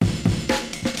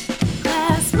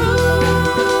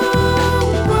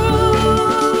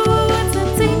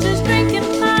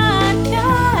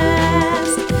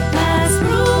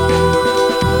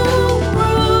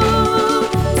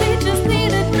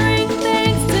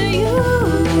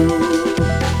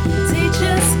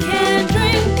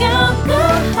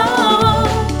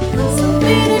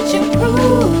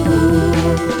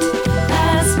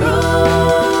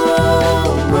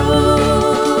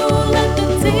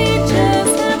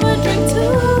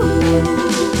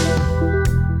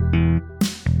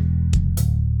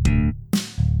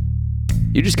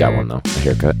You just got one, though, a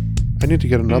haircut. I need to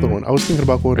get another one. I was thinking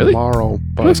about going Really? tomorrow.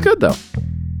 But It looks good, though.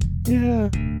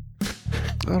 Yeah.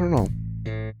 I don't know.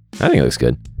 I think it looks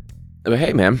good. But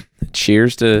hey, man,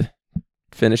 cheers to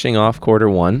finishing off quarter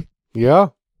one. Yeah.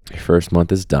 Your first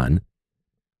month is done.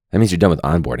 That means you're done with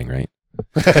onboarding, right?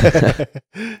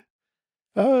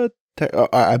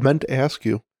 I meant to ask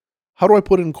you, how do I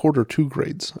put in quarter 2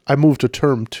 grades? I moved to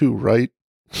term 2, right?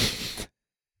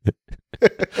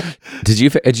 Did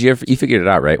you figured it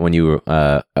out, right? When you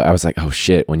I was like, oh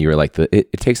shit, when you were like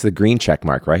it takes the green check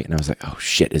mark, right? And I was like, oh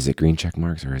shit, is it green check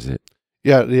marks or is it?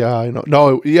 Yeah, I know.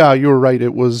 No, yeah, you were right.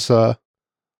 It was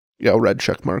red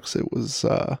check marks. It was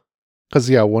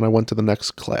because when I went to the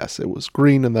next class, it was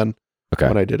green, and then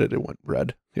when I did it, it went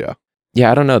red. Yeah. Yeah,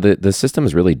 I don't know. The system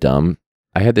is really dumb.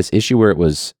 I had this issue where it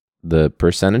was the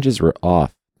percentages were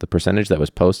off. The percentage that was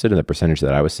posted and the percentage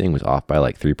that I was seeing was off by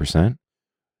like 3%.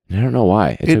 And I don't know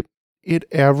why. It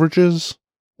averages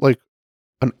like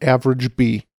an average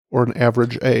B or an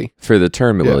average A. For the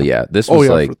term, it will, yeah. This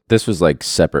was this was like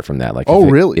separate from that. Like,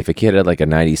 really? If a kid had like a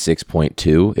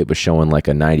 96.2, it was showing like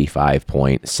a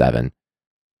 95.7.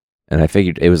 And I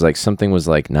figured it was like something was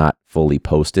like not fully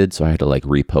posted, so I had to like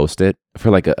repost it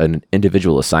for like an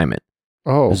individual assignment.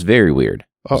 Oh. It was very weird.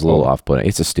 It was a little off-putting.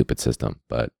 It's a stupid system,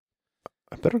 but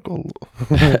I better go.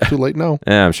 Too late now.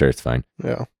 Yeah, I'm sure it's fine.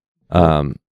 Yeah.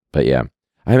 But yeah.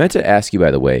 I meant to ask you,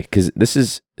 by the way,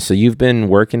 because so you've been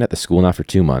working at the school now for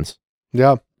 2 months.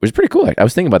 Yeah. Which is pretty cool. I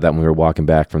was thinking about that when we were walking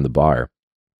back from the bar,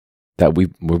 that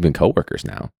we've been coworkers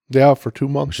now. Yeah, for 2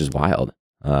 months. Which is wild.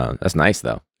 That's nice,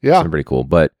 though. Yeah. It's pretty cool.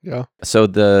 But yeah.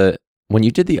 So when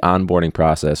you did the onboarding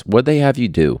process, what'd they have you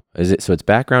do? So it's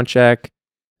background check,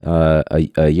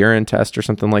 a urine test or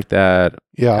something like that?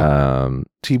 Yeah.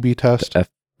 TB test. A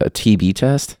TB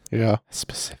test? Yeah.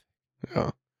 Specific.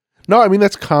 Yeah. No, I mean,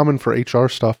 that's common for HR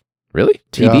stuff. Really?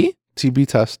 TB? Yeah. TB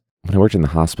test. When I worked in the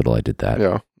hospital, I did that.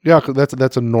 Yeah. Yeah, 'cause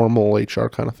that's a normal HR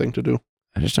kind of thing to do.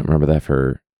 I just don't remember that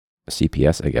for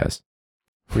CPS, I guess.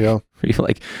 Yeah.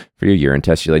 For your urine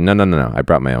test, you're like, no, I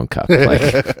brought my own cup.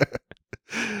 Like,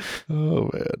 oh,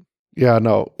 man. Yeah,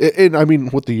 no. And I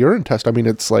mean, with the urine test, I mean,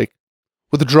 it's like,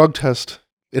 with the drug test,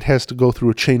 it has to go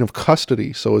through a chain of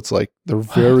custody. So it's like, they're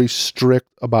very strict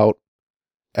about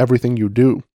everything you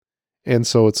do. And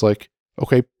so it's like,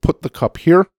 okay, put the cup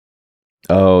here.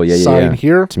 Oh, yeah, sign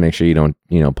here. To make sure you don't,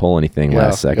 pull anything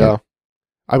last second. Yeah.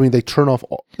 I mean, they turn off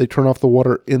the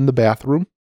water in the bathroom.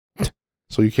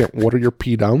 So you can't water your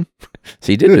pee down.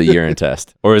 So you did a urine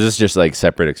test. Or is this just like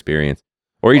separate experience?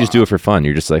 Or you just do it for fun.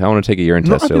 You're just like, I want to take a urine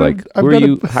test. They're like, who are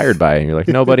you hired by? And you're like,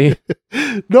 nobody.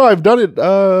 No, I've done it.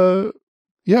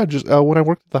 Just when I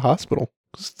worked at the hospital.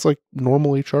 'Cause it's like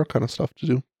normal HR kind of stuff to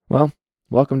do. Well,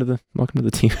 welcome to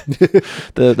the team.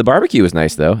 The barbecue was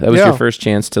nice though. That was your first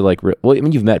chance to like. Well, I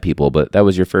mean, you've met people, but that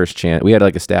was your first chance. We had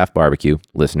like a staff barbecue.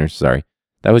 Listeners, sorry.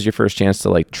 That was your first chance to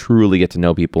like truly get to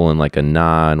know people in like a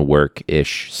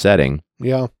non-work-ish setting.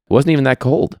 Yeah. It wasn't even that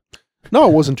cold. No,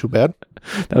 it wasn't too bad.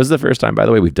 That was the first time, by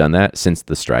the way, we've done that since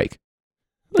the strike.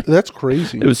 That's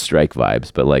crazy. It was strike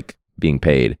vibes, but like being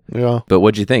paid. Yeah. But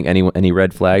what'd you think? Any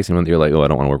red flags? And you're like, oh, I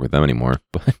don't want to work with them anymore.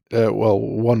 But well,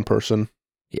 one person.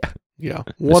 Yeah. Yeah.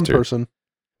 One person.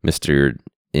 Mr.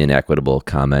 Inequitable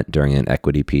comment during an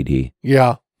equity PD.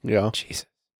 Yeah. Yeah. Jesus.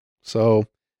 So,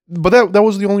 but that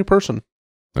was the only person.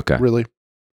 Okay. Really?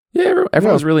 Yeah,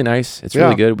 everyone was really nice. It's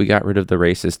really good. We got rid of the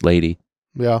racist lady.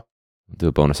 Yeah. Do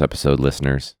a bonus episode,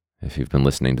 listeners. If you've been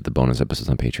listening to the bonus episodes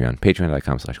on Patreon,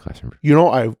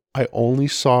 patreon.com/classroom. I only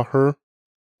saw her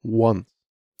once.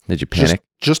 Did you panic?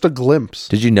 Just a glimpse.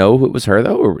 Did you know it was her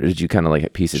though, or did you kind of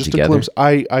like piece it together? Just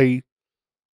a glimpse.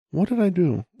 What did I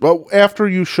do? Well, after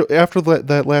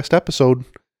that last episode,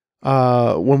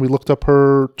 when we looked up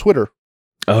her Twitter.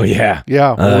 Oh yeah.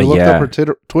 Yeah. When we looked up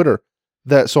her Twitter.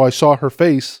 So I saw her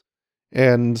face,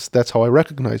 and that's how I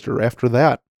recognized her after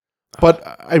that. But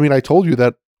I mean, I told you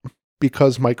that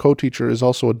because my co-teacher is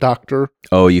also a doctor.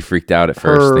 Oh, you freaked out at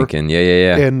first thinking,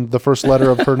 yeah. And the first letter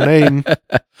of her name,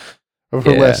 of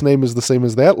her last name is the same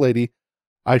as that lady.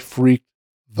 I freaked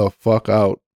the fuck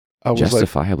out. I was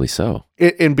justifiably so.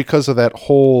 And because of that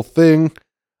whole thing,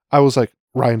 I was like,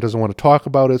 Ryan doesn't want to talk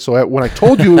about it. So when I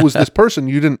told you it was this person,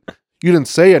 you didn't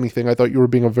say anything. I thought you were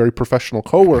being a very professional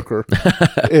coworker.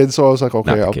 And so I was like,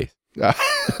 okay,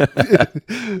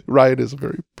 Ryan is a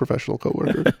very professional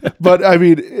coworker. But I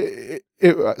mean,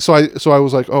 so I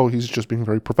was like, oh, he's just being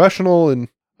very professional. And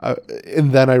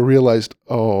then I realized,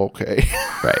 oh, okay.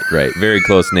 Right. Very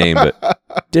close name, but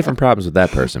different problems with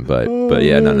that person. But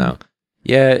yeah, no.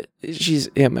 Yeah, I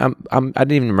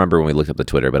didn't even remember when we looked up the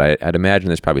Twitter, but I'd imagine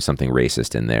there's probably something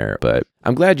racist in there. But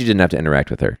I'm glad you didn't have to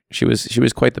interact with her. She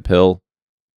was quite the pill.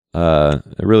 A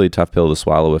really tough pill to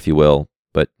swallow, if you will.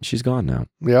 But she's gone now.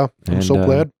 Yeah, I'm so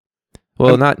glad.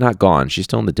 Well, not gone. She's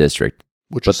still in the district.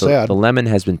 Which is sad. The lemon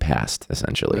has been passed,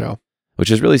 essentially. Yeah. Which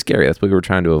is really scary. That's what we were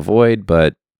trying to avoid,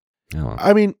 but... Oh.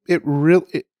 I mean, it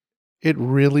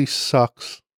really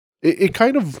sucks. It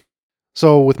kind of...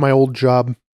 So, with my old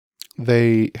job,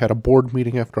 they had a board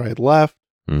meeting after I had left,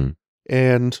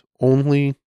 and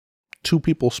only 2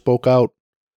 people spoke out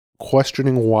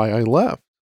questioning why I left.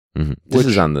 Mm-hmm. This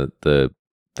is on the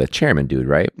chairman dude,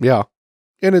 right? Yeah.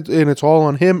 And it's all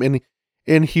on him,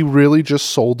 and he really just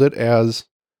sold it as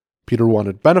Peter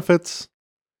wanted benefits.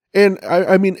 And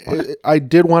I mean, I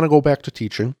did want to go back to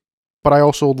teaching, but I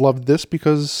also loved this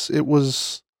because it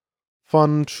was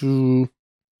fun to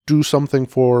do something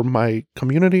for my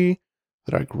community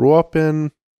that I grew up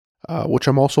in, which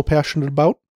I'm also passionate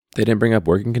about. They didn't bring up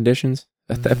working conditions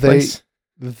at that place?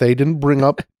 They didn't bring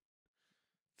up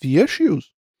the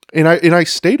issues. And I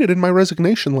stated in my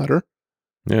resignation letter,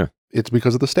 yeah, it's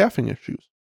because of the staffing issues.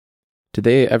 Did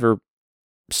they ever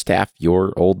staff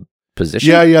your old position?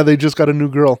 Yeah, they just got a new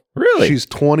girl. Really? She's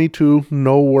 22,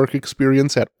 no work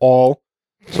experience at all.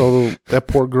 So that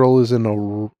poor girl is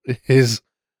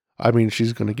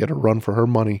she's going to get a run for her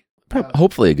money.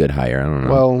 Hopefully a good hire. I don't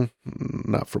know. Well,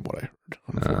 not from what I heard,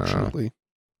 unfortunately.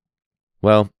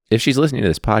 Well, if she's listening to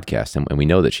this podcast, and we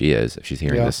know that she is, if she's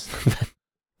hearing this,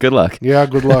 good luck. Yeah,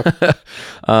 good luck.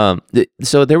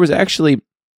 So there was actually,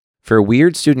 for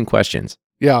weird student questions,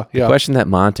 the question that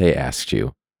Monte asked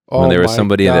you when there was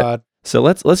somebody that... So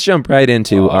let's jump right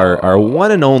into our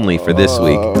one and only for this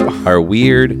week, our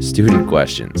weird student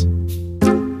questions.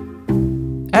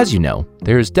 As you know,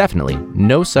 there is definitely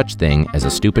no such thing as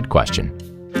a stupid question,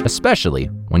 especially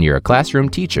when you're a classroom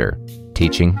teacher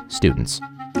teaching students.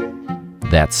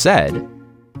 That said,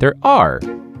 there are,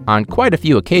 on quite a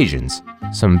few occasions,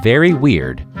 some very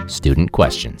weird student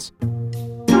questions.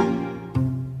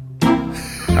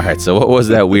 All right, so what was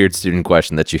that weird student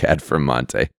question that you had from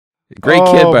Monte? Great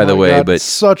kid, by the way, God, but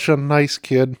such a nice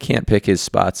kid. Can't pick his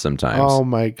spots sometimes. Oh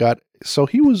my God. So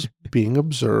he was being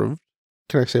observed.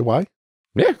 Can I say why?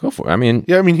 Yeah, go for it.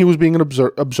 He was being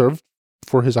observed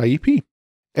for his IEP.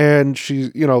 And she,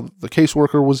 the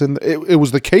caseworker was it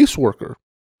was the caseworker.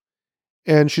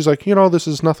 And she's like, this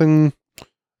is nothing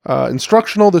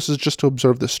instructional. This is just to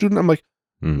observe the student. I'm like,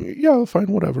 yeah, fine,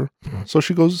 whatever. So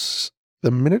she goes,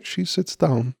 the minute she sits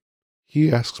down, he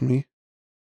asks me,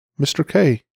 Mr.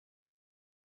 K,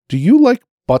 do you like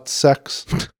butt sex?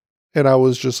 And I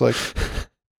was just like,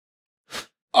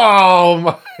 oh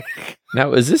my.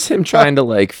 Now, is this him trying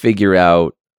to figure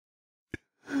out?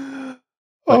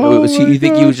 You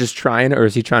think he was just trying, or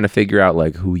is he trying to figure out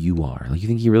who you are? You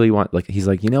think he really he's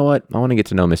like, you know what? I want to get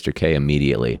to know Mr. K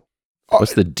immediately.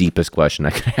 What's the deepest question I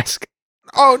could ask?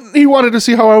 Oh, he wanted to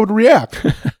see how I would react.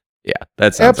 Yeah,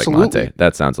 that sounds like Monte.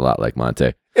 That sounds a lot like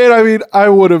Monte. And I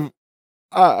would have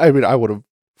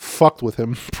fucked with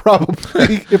him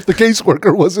probably if the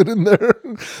caseworker wasn't in there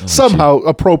somehow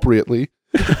appropriately.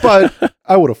 But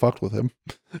I would have fucked with him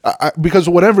because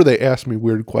whenever they ask me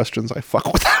weird questions, I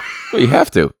fuck with them. Well, you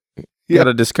have to. You got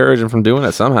to discourage him from doing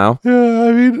it somehow.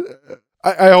 Yeah,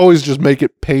 I always just make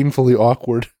it painfully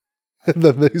awkward, and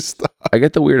then they stop. I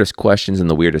get the weirdest questions and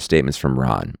the weirdest statements from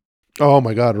Ron. Oh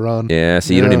my God, Ron. Yeah,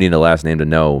 so you don't even need a last name to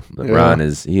know that Ron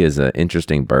is an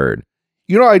interesting bird.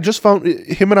 I just found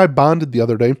him and I bonded the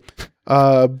other day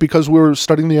because we were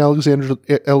studying the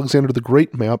Alexander the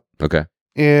Great map. Okay.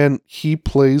 And he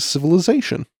plays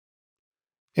Civilization.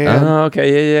 And,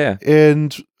 okay, yeah.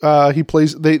 And he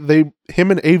plays him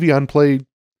and Avion play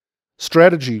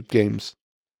strategy games.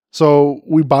 So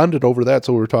we bonded over that,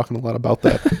 so we were talking a lot about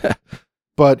that.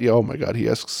 But oh my God, he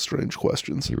asks strange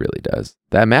questions. He really does.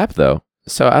 That map though.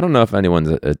 So I don't know if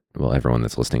anyone's everyone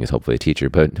that's listening is hopefully a teacher,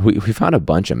 but we found a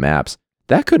bunch of maps.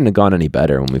 That couldn't have gone any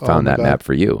better when we found that map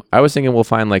for you. I was thinking we'll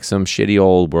find some shitty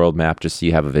old world map just so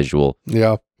you have a visual.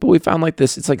 Yeah. But we found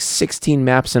this, it's 16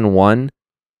 maps in one.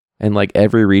 And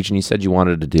every region you said you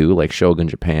wanted to do, Shogun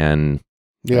Japan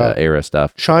era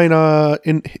stuff. China,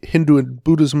 in Hindu and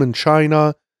Buddhism in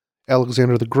China,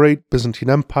 Alexander the Great, Byzantine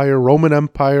Empire, Roman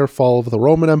Empire, fall of the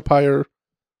Roman Empire.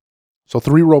 So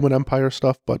 3 Roman Empire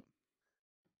stuff, but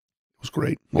it was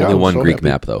great. Only one Greek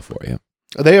map though for you.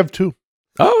 They have 2.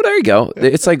 Oh, there you go.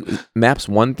 It's maps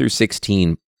 1 through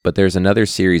 16, but there's another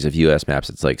series of US maps.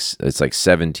 It's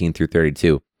 17 through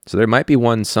 32. So there might be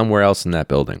one somewhere else in that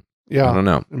building. Yeah. I don't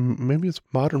know. Maybe it's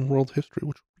modern world history,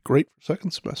 which would be great for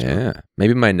second semester. Yeah.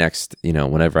 Maybe my next,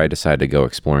 whenever I decide to go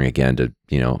exploring again to,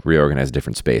 reorganize a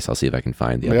different space, I'll see if I can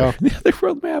find the other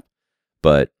world map.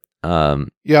 But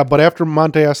but after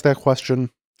Monte asked that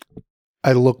question,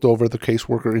 I looked over at the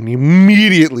caseworker and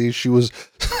immediately she was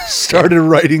started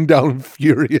writing down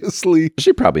furiously.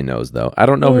 She probably knows though. I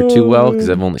don't know her too well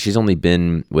because she's only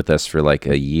been with us for like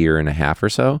a year and a half or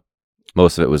so.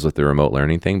 Most of it was with the remote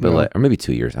learning thing, but or maybe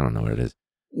 2 years. I don't know what it is.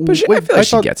 But I feel like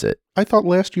she gets it. I thought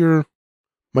last year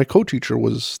my co-teacher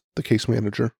was the case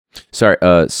manager. Sorry,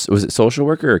 was it social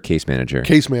worker or case manager?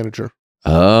 Case manager.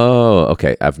 Oh,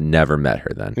 okay. I've never met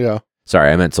her then. Yeah.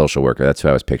 Sorry, I meant social worker. That's who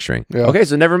I was picturing. Yeah. Okay,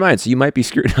 so never mind. So you might be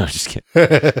screwed. No, I'm just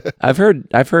kidding. I've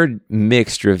heard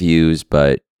mixed reviews,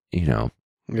 but who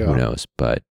knows?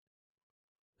 But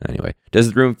anyway,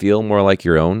 does the room feel more like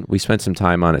your own? We spent some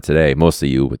time on it today, mostly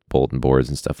you with bulletin boards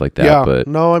and stuff like that. Yeah. But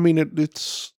no, I mean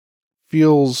it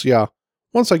feels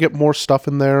once I get more stuff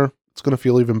in there, it's going to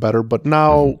feel even better. But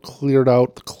now cleared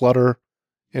out the clutter,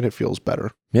 and it feels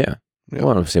better. Yeah. I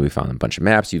want to say we found a bunch of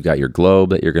maps. You've got your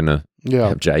globe that you're going to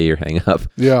have Jair hang up.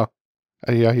 Yeah.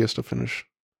 He has to finish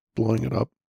blowing it up.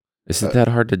 Is it that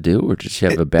hard to do, or does she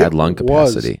have a bad lung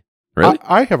capacity? Really?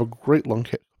 I have a great lung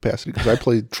capacity because I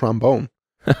played trombone.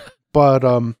 But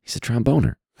he's a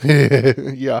tromboner.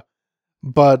 Yeah.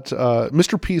 But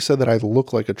Mr. P said that I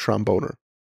look like a tromboner.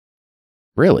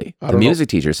 Really? The music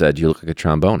teacher said you look like a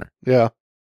tromboner. Yeah.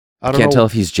 I can't tell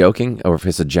if he's joking or if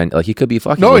it's like he could be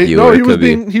fucking with you. No,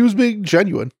 he was being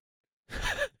genuine.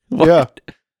 Yeah.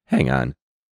 Hang on.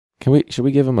 Should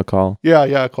we give him a call?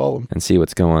 Yeah, call him. And see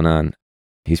what's going on.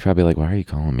 He's probably like, why are you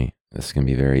calling me? This is going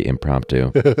to be very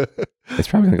impromptu. It's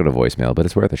probably going to go to voicemail, but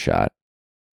it's worth a shot.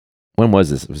 When was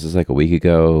this? Was this like a week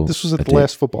ago? This was at the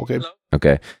last football game.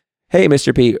 Okay. Hey,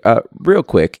 Mr. P, real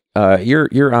quick,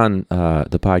 you're on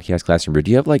the podcast Classroom. Do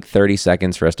you have like 30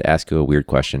 seconds for us to ask you a weird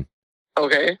question?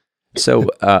 Okay. So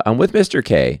I'm with Mr.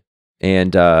 K,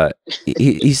 and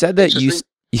he said that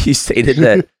you stated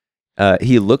that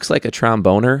he looks like a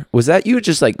tromboner. Was that you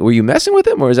just like, were you messing with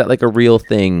him, or is that like a real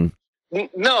thing?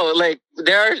 No, like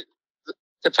there are,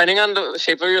 depending on the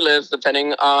shape of your lips,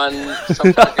 depending on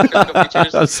some physical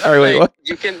features. I'm sorry, wait, what?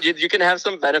 You can have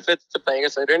some benefits to playing a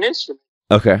certain instrument.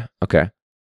 Okay.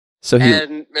 So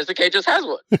and Mr. K just has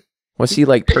one. Was he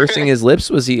like pursing his lips?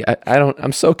 Was he?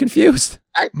 I'm so confused.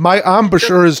 My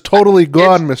embouchure is totally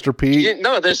gone, Mr. P.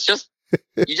 There's just,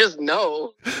 you just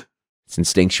know. It's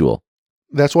instinctual.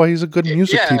 That's why he's a good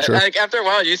music teacher. Like after a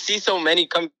while, you see so many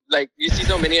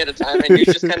at a time, and you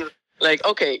just kind of like,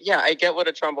 okay, yeah, I get what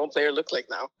a trombone player looks like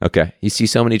now. Okay, you see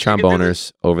so many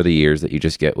tromboners over the years that you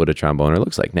just get what a tromboner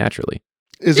looks like naturally.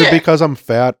 Is it because I'm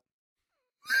fat?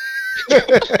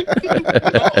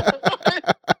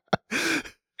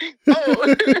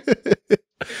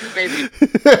 Maybe.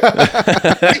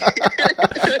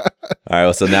 All right.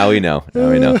 Well, so now we know.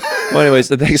 Well, anyways,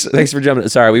 so thanks for jumping.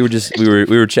 Sorry, we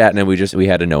were chatting and we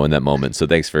had to know in that moment. So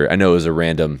thanks for. I know it was a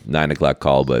random 9:00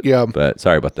 call, but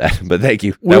sorry about that. But thank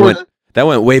you. That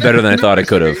went way better than I thought it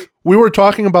could have. We were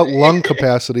talking about lung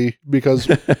capacity because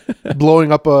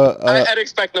blowing up I'd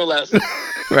expect no less.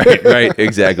 Right.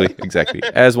 Exactly.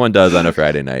 As one does on a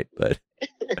Friday night. But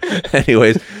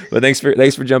anyways, but thanks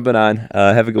for jumping on.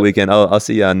 Have a good weekend. I'll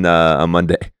see you on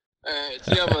Monday. All right.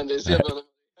 See you on Monday. Have a good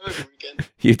weekend.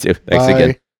 You too. Thanks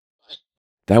again.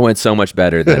 That went so much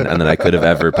better than I could have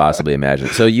ever possibly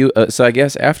imagined. So so I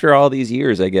guess after all these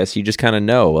years, I guess you just kind of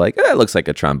know, like, that looks like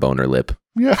a tromboner lip.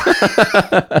 Yeah.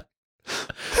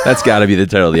 That's got to be the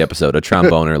title of the episode, a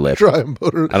tromboner lip.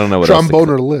 I don't know what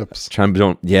tromboner lips.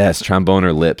 Yes,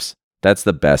 tromboner lips. That's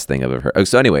the best thing I've ever heard.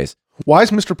 So anyways. Why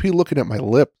is Mr. P looking at my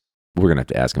lip? We're going to have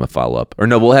to ask him a follow-up. Or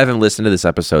no, we'll have him listen to this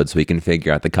episode so he can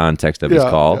figure out the context of his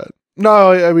call. Yeah.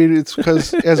 No, I mean, it's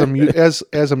because as a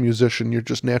musician, you're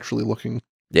just naturally looking.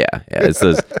 Yeah, it's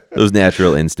those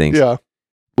natural instincts. Yeah.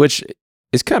 Which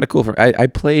is kind of cool. I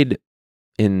played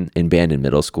in band in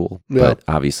middle school, but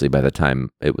obviously by the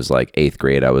time it was like 8th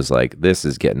grade, I was like, this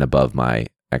is getting above my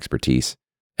expertise.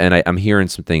 And I'm hearing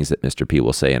some things that Mr. P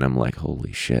will say, and I'm like,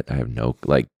 holy shit, I have no,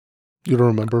 like. You don't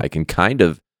remember? I can kind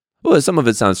of, well, some of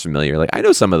it sounds familiar. Like, I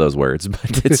know some of those words,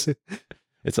 but it's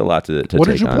a lot to What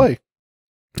did you play?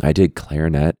 I did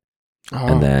clarinet,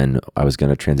 and then I was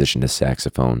going to transition to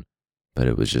saxophone, but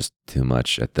it was just too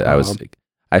much.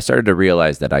 I started to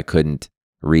realize that I couldn't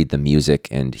read the music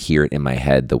and hear it in my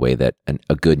head the way that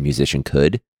a good musician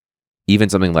could. Even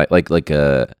something like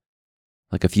a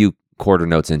few quarter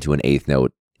notes into an eighth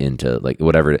note into like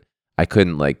whatever, I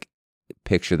couldn't like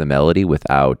picture the melody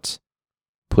without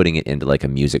putting it into like a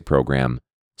music program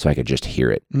so I could just hear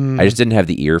it. I just didn't have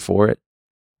the ear for it.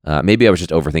 Maybe I was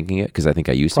just overthinking it because I think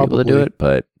I used to be able to do it,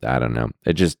 but I don't know.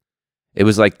 It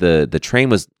was like the train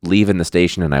was leaving the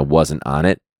station and I wasn't on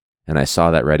it. And I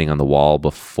saw that writing on the wall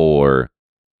before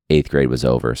 8th grade was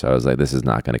over. So I was like, this is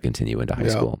not going to continue into high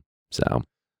school. So,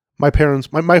 my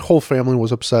parents, my whole family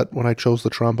was upset when I chose the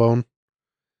trombone.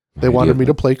 They wanted me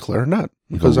to play clarinet.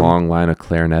 Because a long line of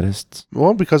clarinetists?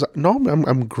 Well, because, no,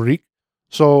 I'm Greek.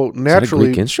 So naturally. Is that a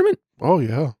Greek instrument? Oh,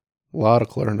 yeah. A lot of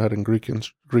clarinet in Greek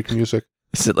music.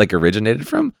 Is it like originated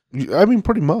from? I mean,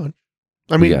 pretty much.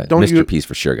 I mean, don't Mr. Peace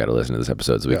for sure got to listen to this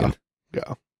episode so we can.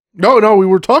 Yeah. No, we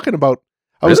were talking about,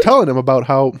 I was telling him about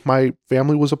how my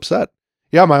family was upset.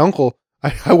 Yeah, my uncle,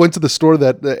 I went to the store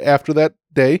after that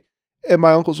day, and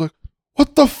my uncle's like,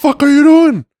 "What the fuck are you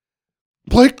doing?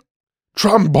 Play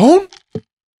trombone?"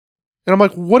 And I'm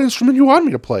like, "What instrument you want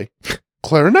me to play?"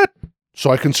 "Clarinet, so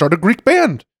I can start a Greek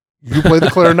band. You play the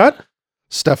clarinet,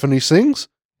 Stephanie sings,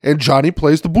 and Johnny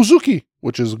plays the bouzouki,"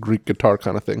 which is a Greek guitar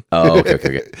kind of thing. Oh,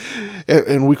 okay.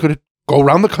 And we could go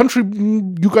around the country.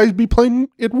 You guys be playing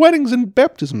at weddings and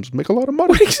baptisms. Make a lot of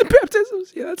money. Weddings and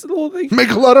baptisms? Yeah, that's the whole thing. Make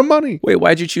a lot of money. Wait,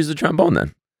 why'd you choose the trombone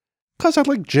then? Because I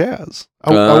like jazz.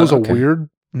 I was a weird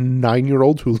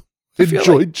 9-year-old who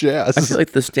enjoyed jazz. I feel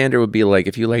like the standard would be like,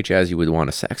 if you like jazz, you would want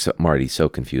a saxophone. Marty's so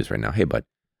confused right now. Hey, bud.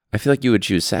 I feel like you would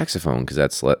choose saxophone because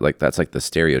that's like the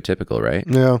stereotypical, right?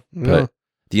 Yeah. But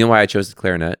do you know why I chose the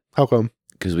clarinet? How come?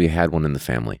 Because we had one in the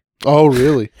family. Oh,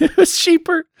 really? It was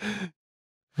cheaper.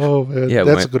 Oh, man. Yeah,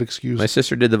 that's a good excuse. My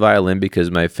sister did the violin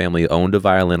because my family owned a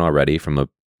violin already from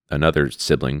another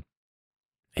sibling.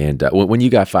 And when you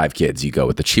got 5 kids, you go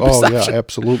with the cheapest option. Oh, yeah,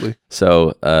 absolutely.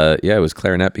 So, it was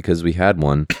clarinet because we had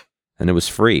one, and it was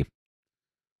free.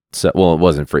 So, well, it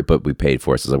wasn't free, but we paid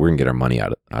for it. So, we're going to get our money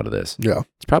out of this. Yeah.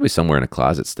 It's probably somewhere in a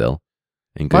closet still,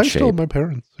 in good shape. Still at my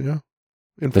parents, yeah.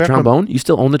 In fact, trombone? You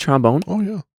still own the trombone? Oh,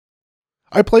 yeah.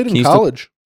 I played in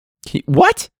college.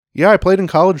 What? Yeah, I played in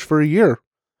college for a year.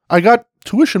 I got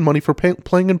tuition money for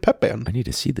playing in pep band. I need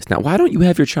to see this. Now, why don't you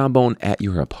have your trombone at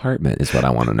your apartment is what I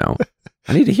want to know.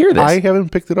 I need to hear this. I haven't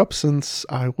picked it up since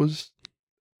I was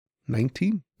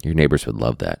 19. Your neighbors would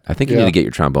love that. I think you need to get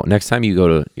your trombone. Next time you go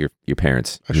to your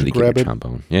parents, you need to get your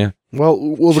trombone. Yeah. Well,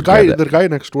 the guy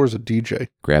next door is a DJ.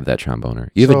 Grab that tromboner.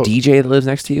 You have a DJ that lives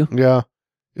next to you? Yeah.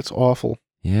 It's awful.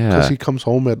 Yeah. Because he comes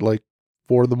home at like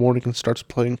 4 a.m. and starts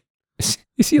playing.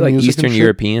 You see, like Eastern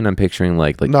European? I'm picturing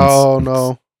like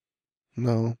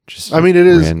No. Just I mean, it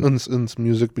is in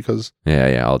music because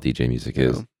yeah, all DJ music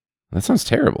is. That sounds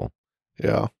terrible.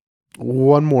 Yeah.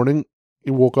 One morning,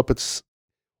 he woke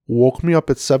me up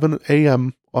at 7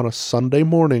 a.m. on a Sunday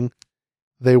morning.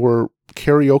 They were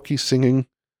karaoke singing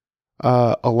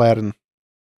Aladdin.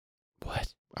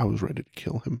 What? I was ready to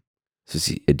kill him. So is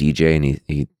he a DJ and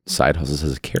he side hustles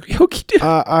as a karaoke dude?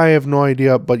 I have no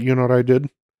idea, but you know what I did?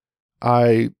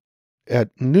 At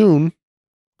noon,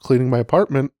 cleaning my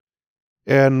apartment,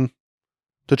 and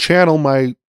to channel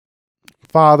my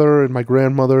father and my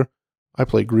grandmother, I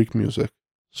play Greek music.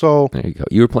 So there you go.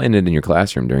 You were playing it in your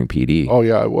classroom during PD. Oh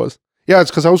yeah, I was. Yeah,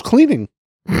 it's because I was cleaning.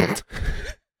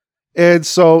 And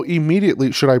so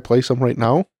immediately, should I play some right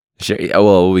now? Sure. Well,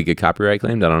 will we get copyright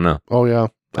claimed? I don't know. Oh yeah.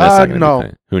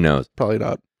 No. Who knows? Probably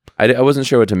not. I wasn't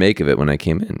sure what to make of it when I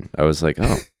came in. I was like,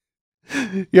 oh,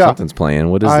 yeah, something's playing.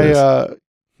 What is this?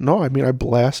 No, I mean, I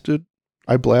blasted.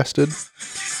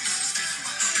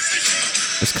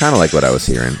 It's kind of like what I was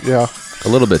hearing. Yeah. A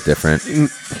little bit different.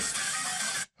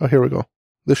 Oh, here we go.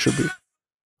 This should be.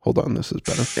 Hold on, this is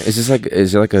better.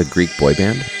 Is there like a Greek boy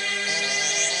band?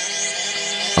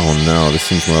 Oh no, this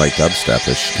seems more like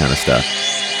dubstep-ish kind of stuff.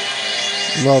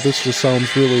 No, this just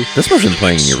sounds really... This wasn't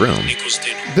playing in your room.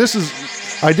 This is...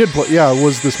 I did play... Yeah, it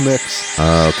was this mix.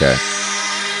 Oh, okay.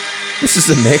 This is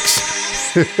a mix?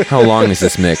 How long is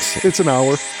this mix? It's an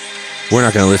hour. We're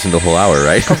not going to listen to the whole hour,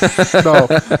 right? No,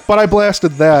 but I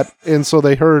blasted that, and so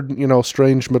they heard,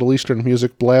 strange Middle Eastern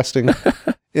music blasting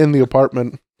in the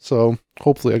apartment. So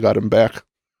hopefully I got him back.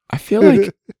 I feel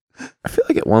like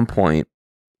at one point,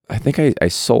 I think I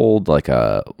sold like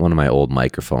one of my old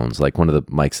microphones, like one of the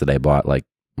mics that I bought like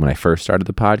when I first started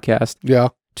the podcast. Yeah.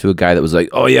 To a guy that was like,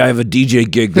 "Oh yeah, I have a DJ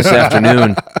gig this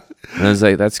afternoon." And I was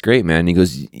like, "That's great, man." And he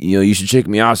goes, "You should check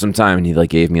me out sometime." And he like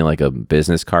gave me like a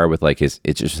business card with like it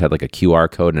just had like a QR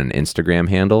code and an Instagram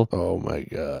handle. Oh my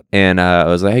God. And I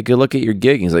was like, "Hey, good luck at your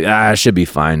gig." And he's like, "It should be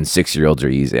fine. 6-year-olds are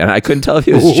easy." And I couldn't tell if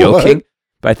he was joking,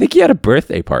 but I think he had a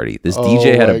birthday party. This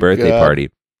DJ had a birthday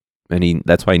party. And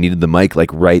that's why he needed the mic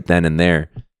like right then and there.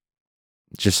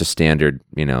 Just a standard,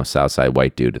 South Side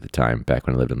white dude at the time, back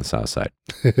when I lived on the South Side.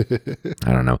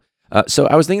 I don't know. So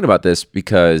I was thinking about this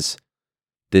because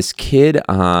this kid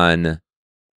on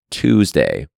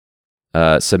Tuesday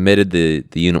submitted the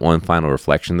Unit 1 final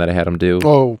reflection that I had him do.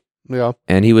 Oh, yeah.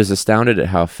 And he was astounded at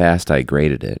how fast I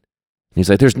graded it. He's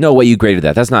like, "There's no way you graded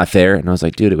that. That's not fair." And I was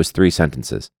like, "Dude, it was 3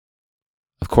 sentences.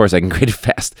 Of course, I can grade it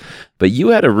fast. But you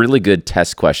had a really good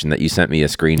test question that you sent me a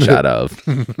screenshot of.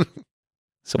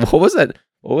 So what was that?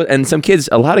 And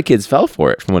a lot of kids fell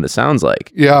for it from what it sounds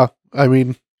like. Yeah. I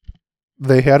mean,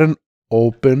 they had an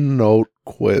open note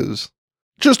quiz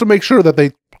just to make sure that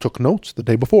they took notes the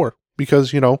day before.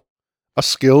 Because, a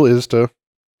skill is to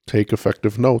take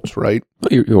effective notes, right?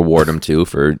 Well, you award them too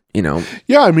for,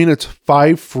 Yeah, I mean, it's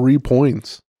 5 free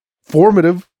points.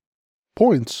 Formative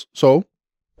points. So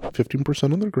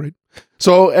 15% of their grade.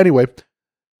 So anyway,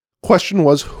 question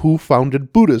was, who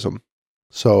founded Buddhism?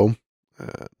 So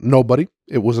nobody.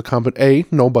 It was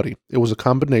nobody. It was a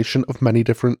combination of many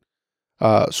different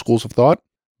schools of thought.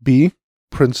 B,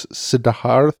 Prince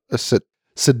Siddhartha.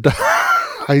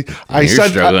 You're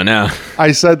struggling now.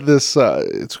 I said this.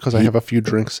 It's because I have a few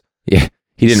drinks. Yeah,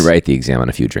 he didn't write the exam on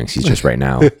a few drinks. He's just right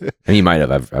now, and he might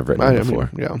have. I've written it before.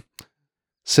 Yeah,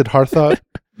 Siddhartha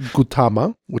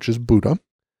Gautama, which is Buddha.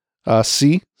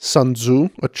 C, Sun Tzu,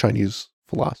 a Chinese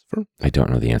philosopher. I don't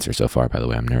know the answer so far. By the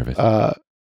way, I'm nervous.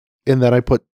 And then I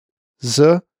put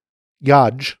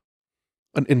Yaj,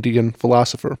 an Indian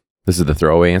philosopher. This is the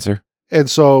throwaway answer. And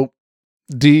so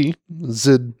D,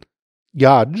 Zid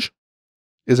Yaj,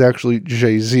 is actually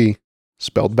Jay-Z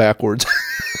spelled backwards.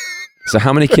 So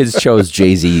how many kids chose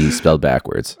Jay-Z spelled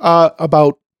backwards?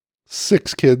 About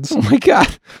 6 kids. Oh my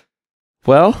God.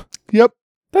 Well, yep.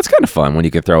 That's kind of fun when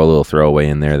you can throw a little throwaway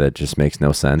in there that just makes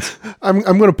no sense. I'm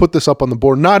going to put this up on the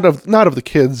board, not of the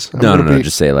kids. No.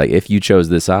 Just say like, if you chose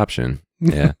this option.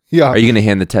 Yeah. Yeah. Are you going to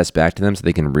hand the test back to them so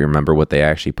they can remember what they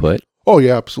actually put? Oh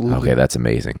yeah, absolutely. Okay, that's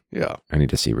amazing. Yeah. I need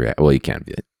to see Well, you can't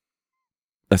be it.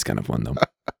 That's kind of fun though.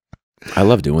 I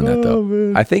love doing that though.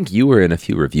 Man. I think you were in a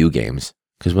few review games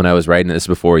because when I was writing this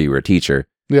before you were a teacher,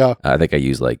 yeah, I think I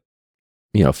used like,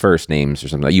 first names or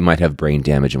something. You might have brain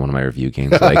damage in one of my review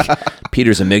games. Like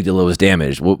Peter's amygdala was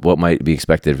damaged. What might be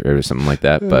expected or something like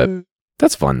that. But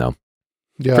that's fun though.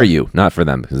 Yeah. For you, not for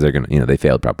them because they're going to, they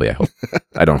failed probably. I hope.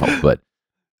 I don't hope, but.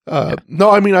 No,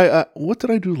 I mean, I what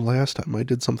did I do last time? I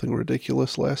did something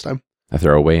ridiculous last time. A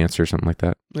throwaway answer or something like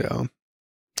that? Yeah.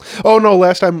 Oh no,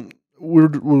 last time we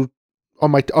were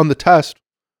on the test.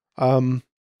 It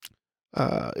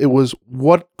was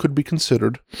what could be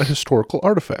considered a historical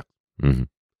artifact. Mm-hmm.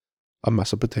 A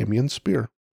Mesopotamian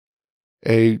spear,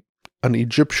 an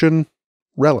Egyptian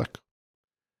relic,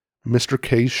 Mr.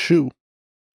 K's shoe,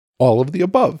 all of the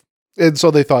above. And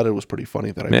so they thought it was pretty funny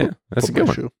that I that's a good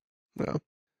one. shoe. Yeah.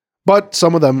 But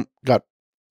some of them got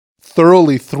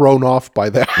thoroughly thrown off by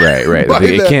that. Right.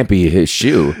 It can't be his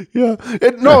shoe. Yeah.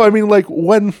 I mean, like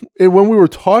when we were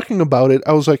talking about it,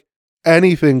 I was like,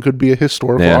 anything could be a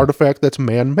historical artifact that's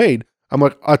man-made. I'm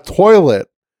like, a toilet.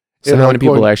 So how many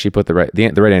people actually put the right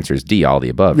answer is D, all the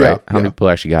above, right? How many people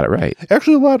actually got it right?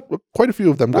 Actually, quite a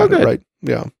few of them got it right.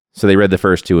 Yeah. So they read the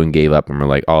first two and gave up and were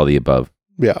like, all the above.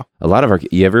 Yeah. A lot of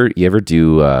you ever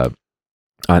do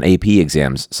on AP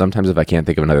exams, sometimes if I can't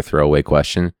think of another throwaway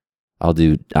question, I'll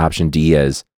do option D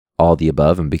as all the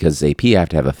above. And because it's AP, I have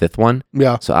to have a fifth one.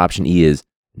 Yeah. So option E is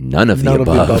none of the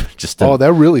above.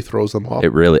 That really throws them off.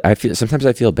 It really, sometimes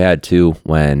I feel bad too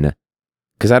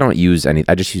because I don't use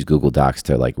I just use Google Docs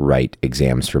to like write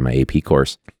exams for my AP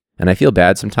course. And I feel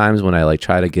bad sometimes when I like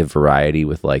try to give variety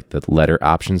with like the letter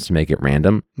options to make it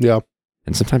random. Yeah.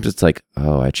 And sometimes it's like,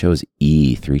 oh, I chose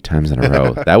E 3 times in a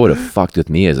row. That would have fucked with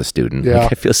me as a student. Yeah.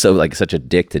 Like, I feel so like such a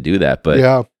dick to do that.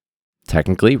 But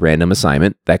technically, random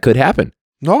assignment, that could happen.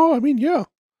 No, I mean, yeah.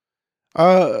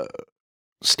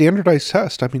 Standardized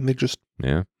test. I mean, they just...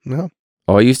 Yeah. No.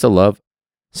 Oh, I used to love...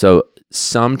 So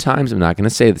sometimes, I'm not going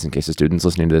to say this in case a student's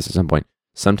listening to this at some point.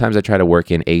 Sometimes I try to work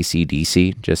in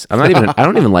AC/DC. I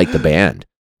don't even like the band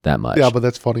that much. Yeah, but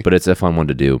that's funny. But it's a fun one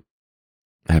to do.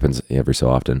 Happens every so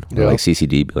often. Yeah. Like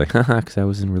CCD, be like, haha, because I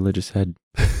was in religious ed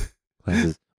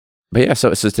classes. But yeah,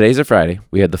 so today's a Friday.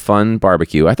 We had the fun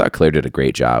barbecue. I thought Claire did a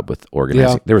great job with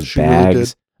organizing. Yeah, there was bags, really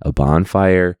a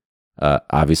bonfire,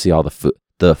 obviously all the food.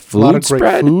 The food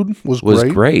spread food was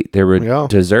great. There were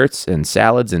desserts and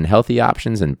salads and healthy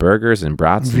options and burgers and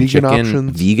brats and vegan chicken,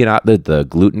 options. the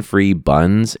gluten-free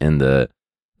buns and the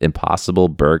Impossible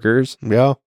burgers.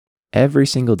 Yeah. Every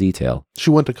single detail.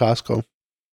 She went to Costco.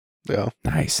 Yeah.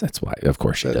 Nice. That's why. Of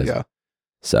course she does. Yeah.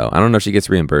 So I don't know if she gets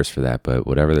reimbursed for that, but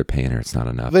whatever they're paying her, it's not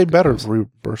enough. They better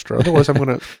reimburse her. Otherwise,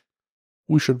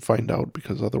 we should find out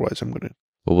because otherwise I'm going to.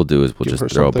 What we'll do is we'll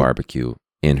just throw a barbecue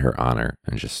in her honor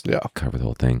and just cover the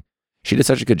whole thing. She did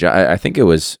such a good job. I think it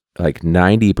was like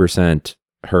 90%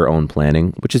 her own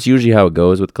planning, which is usually how it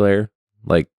goes with Claire.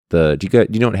 Like do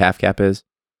you know what half cap is?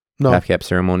 No. Half cap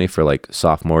ceremony for like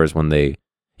sophomores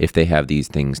if they have these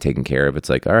things taken care of, it's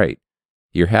like, all right,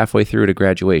 you're halfway through to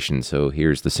graduation, so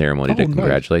here's the ceremony to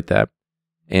congratulate that.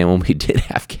 And when we did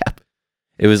half cap,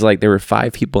 it was like there were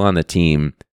 5 people on the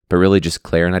team, but really just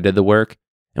Claire and I did the work.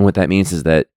 And what that means is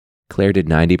that Claire did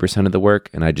 90% of the work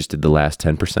and I just did the last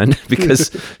 10%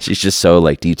 because she's just so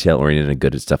like detail oriented and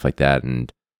good at stuff like that.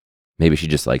 And maybe she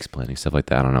just likes planning stuff like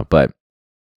that. I don't know. But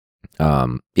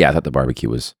yeah, I thought the barbecue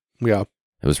was it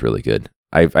was really good.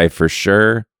 I for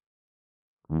sure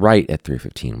right at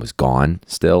 3:15 was gone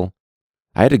still.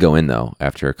 I had to go in though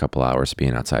after a couple hours of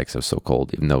being outside because it was so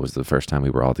cold, even though it was the first time we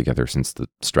were all together since the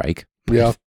strike.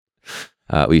 Yeah.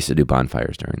 We used to do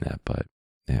bonfires during that, but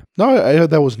yeah. No,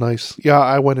 that was nice. Yeah,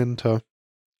 I went in to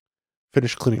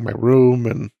finish cleaning my room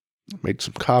and made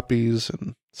some copies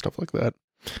and stuff like that.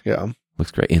 Yeah.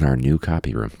 Looks great in our new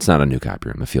copy room. It's not a new copy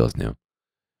room. It feels new.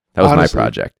 That was Honestly, my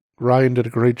project. Ryan did a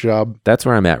great job. That's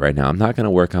where I'm at right now. I'm not going to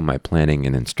work on my planning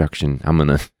and instruction. I'm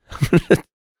going to...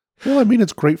 Well, I mean,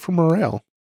 it's great for morale.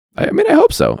 I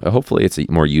hope so. Hopefully it's a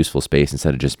more useful space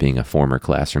instead of just being a former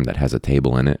classroom that has a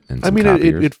table in it. And some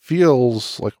copiers. It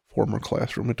feels like a former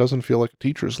classroom. It doesn't feel like a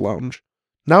teacher's lounge.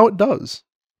 Now it does.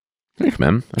 Thanks,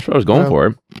 man. That's what I was going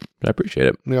for. I appreciate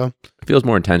it. Yeah. It feels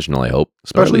more intentional, I hope.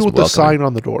 Especially with the sign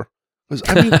on the door.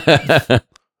 I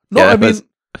mean,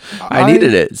 I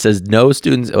needed it. It says no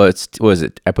students. Oh,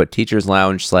 I put teacher's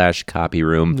lounge / copy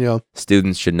room. Yeah.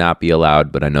 Students should not be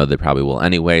allowed, but I know they probably will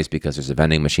anyways because there's a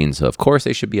vending machine. So of course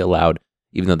they should be allowed,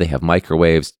 even though they have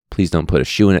microwaves. Please don't put a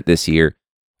shoe in it this year.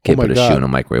 Can't put a shoe in a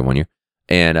microwave one year.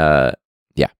 And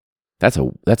yeah, that's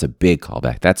a big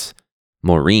callback. That's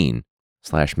Maureen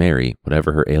 / Mary,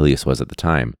 whatever her alias was at the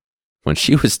time, when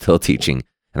she was still teaching,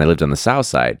 and I lived on the south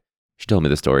side. She told me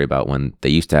the story about when they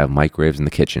used to have microwaves in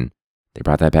the kitchen. They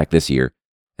brought that back this year,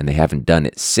 and they haven't done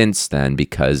it since then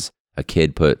because a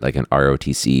kid put like an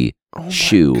ROTC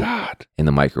shoe in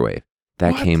the microwave.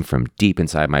 That came from deep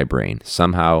inside my brain.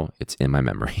 Somehow it's in my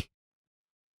memory.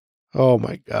 Oh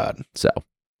my God. So,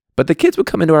 but the kids would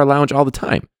come into our lounge all the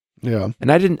time. Yeah.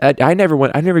 And I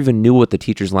never even knew what the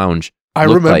teacher's lounge I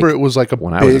looked remember like it was like a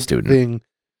when I was a big student. thing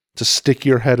to stick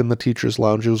your head in the teacher's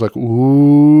lounge. It was like,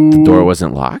 ooh. The door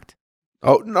wasn't locked?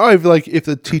 Oh, no. If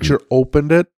the teacher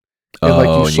opened it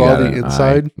and you saw the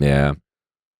inside. Yeah.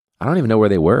 I don't even know where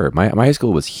they were. My high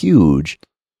school was huge.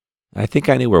 I think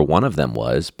I knew where one of them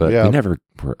was, but we never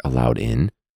were allowed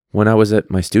in. When I was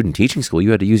at my student teaching school,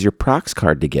 you had to use your Prox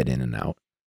card to get in and out.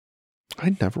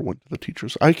 I never went to the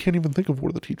teacher's. I can't even think of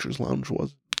where the teacher's lounge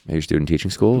was. At your student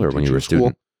teaching school or when you were a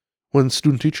student? When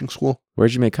student teaching school.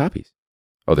 Where'd you make copies?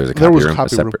 Oh, there's a copy room. There was a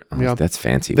copy room. Oh, that's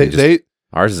fancy.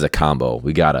 Ours is a combo.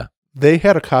 They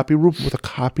had a copy room with a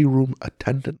copy room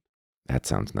attendant. That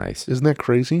sounds nice. Isn't that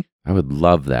crazy? I would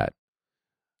love that.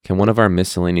 Can one of our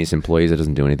miscellaneous employees that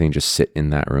doesn't do anything just sit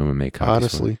in that room and make copies?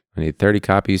 Honestly. I need 30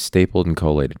 copies stapled and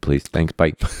collated, please. Thanks,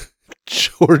 bye.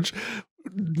 George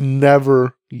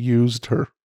never used her.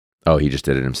 Oh, he just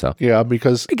did it himself. Yeah,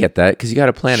 because... I get that, because you got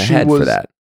to plan ahead for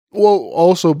that. Well,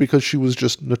 also because she was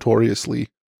just notoriously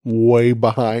way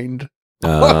behind.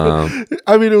 I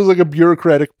mean, it was like a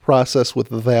bureaucratic process with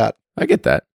that. I get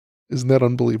that. Isn't that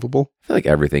unbelievable? I feel like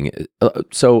everything...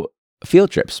 So, field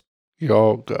trips.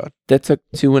 Oh, God. That took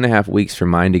 2.5 weeks for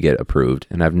mine to get approved,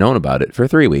 and I've known about it for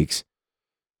 3 weeks.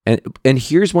 And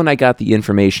here's when I got the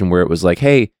information where it was like,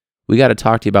 hey, we got to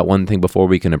talk to you about one thing before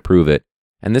we can approve it.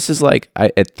 And this is like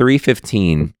at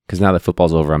 3:15, because now that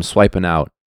football's over, I'm swiping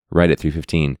out right at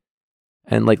 3:15.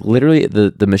 And like literally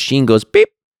the machine goes beep,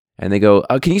 and they go,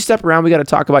 can you step around? We got to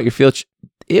talk about your field.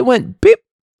 It went beep.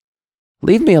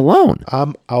 Leave me alone.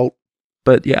 I'm out.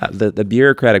 But yeah, the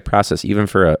bureaucratic process, even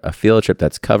for a field trip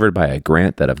that's covered by a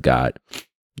grant that I've got,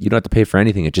 you don't have to pay for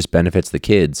anything. It just benefits the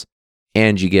kids.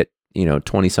 And you get,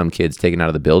 20-some kids taken out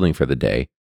of the building for the day.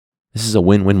 This is a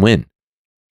win-win-win.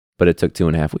 But it took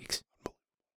 2.5 weeks.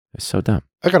 It's so dumb.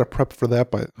 I got to prep for that.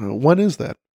 When is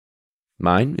that?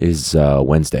 Mine is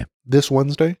Wednesday. This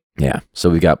Wednesday? Yeah. So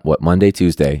we got, Monday,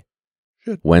 Tuesday.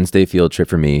 Shit. Wednesday field trip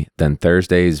for me. Then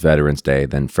Thursday is Veterans Day.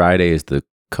 Then Friday is the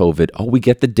COVID. Oh, we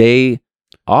get the day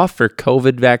off for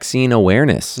COVID vaccine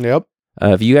awareness. Yep.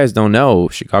 If you guys don't know,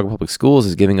 Chicago Public Schools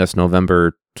is giving us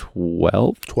November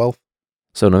 12th. 12th.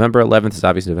 So November 11th is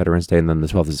obviously Veterans Day, and then the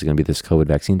 12th is going to be this COVID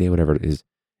vaccine day, whatever it is.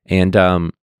 And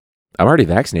I'm already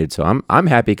vaccinated, so I'm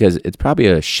happy because it's probably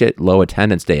a shit low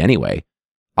attendance day anyway.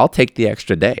 I'll take the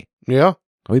extra day. Yeah.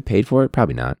 Are we paid for it?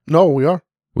 Probably not. No, we are.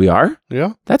 We are?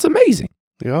 Yeah. That's amazing.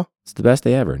 Yeah. It's the best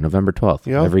day ever. November 12th.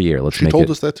 Yeah. Every year. She told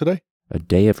us that today. A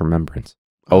day of remembrance.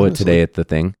 Oh, Honestly. Today at the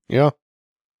thing? Yeah.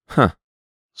 Huh.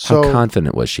 So, how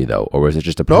confident was she, though? Or was it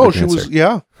just a perfect answer? No, she was,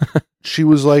 yeah. She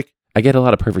was like... I get a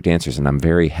lot of perfect answers, and I'm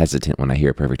very hesitant when I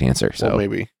hear a perfect answer. So well,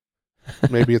 maybe.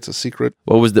 Maybe it's a secret.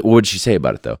 What did she say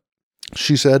about it, though?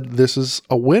 She said, this is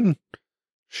a win.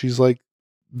 She's like,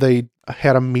 they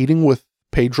had a meeting with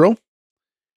Pedro,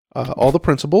 all the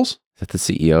principals. Is that the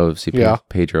CEO of CPS? Yeah.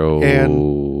 Pedro.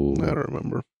 And I don't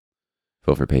remember.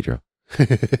 Vote for Pedro.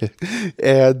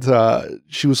 And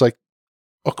she was like,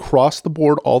 across the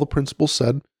board, all the principals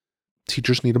said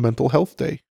teachers need a mental health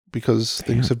day because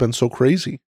things have been so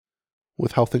crazy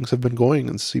with how things have been going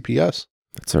in CPS.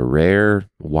 It's a rare,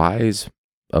 wise,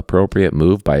 appropriate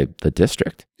move by the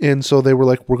district. And so they were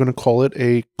like, we're going to call it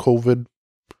a COVID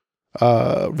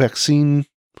vaccine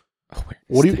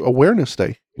awareness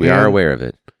day. We are aware of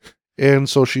it. And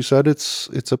so she said it's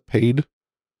a paid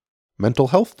mental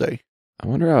health day. I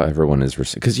wonder how everyone is,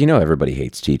 because everybody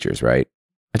hates teachers, right?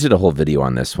 I did a whole video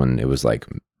on this when it was like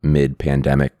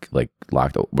mid-pandemic, like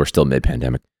lockdown. We're still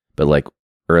mid-pandemic, but like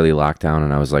early lockdown,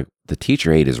 and I was like, the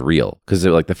teacher hate is real, because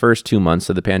like the first 2 months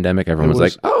of the pandemic, everyone was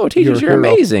like, "Oh, teachers, you're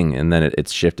amazing," and then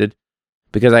it's shifted,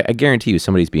 because I guarantee you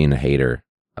somebody's being a hater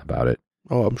about it.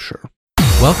 Oh, I'm sure.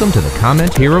 Welcome to the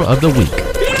Comment Hero of the Week.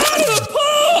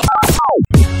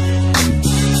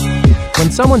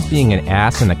 When someone's being an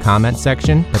ass in the comment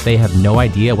section, but they have no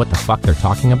idea what the fuck they're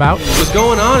talking about, What's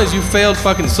going on is you failed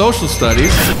fucking social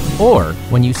studies. or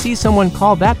when you see someone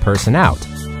call that person out,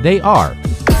 they are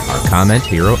our Comment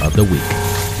Hero of the Week.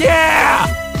 Yeah!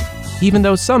 Even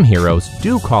though some heroes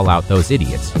do call out those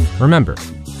idiots, remember,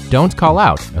 don't call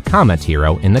out a comment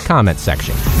hero in the comment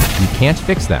section. You can't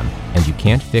fix them, and you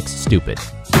can't fix stupid.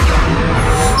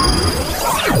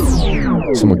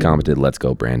 Someone commented, "Let's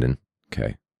go, Brandon."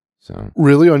 Okay, so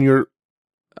Really? On your...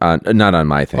 not on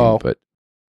my thing, Oh. but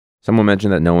someone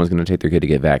mentioned that no one's going to take their kid to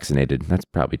get vaccinated. That's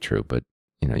probably true, but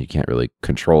you can't really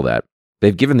control that.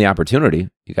 They've given the opportunity.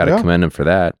 You got to commend them for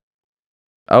that.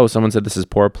 Oh, someone said this is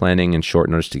poor planning and short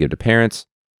notice to give to parents.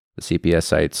 The CPS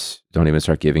sites don't even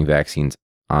start giving vaccines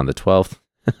on the 12th.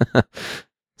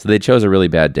 So they chose a really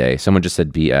bad day. Someone just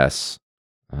said BS.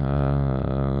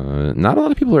 Not a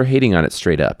lot of people are hating on it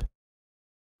straight up.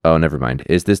 Oh, never mind.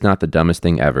 Is this not the dumbest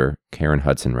thing ever? Karen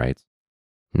Hudson writes.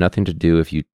 Nothing to do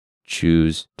if you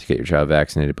choose to get your child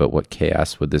vaccinated, but what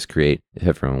chaos would this create if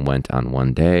everyone went on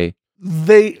one day?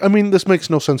 This makes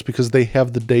no sense because they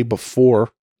have the day before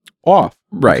off.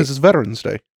 Right. Because it's Veterans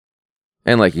Day.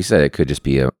 And like you said, it could just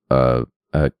be a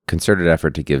concerted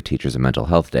effort to give teachers a mental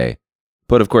health day.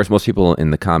 But of course, most people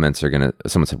in the comments are going to,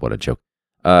 someone said, what a joke.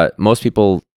 Most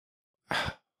people,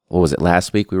 what was it?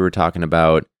 Last week we were talking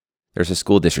about, there's a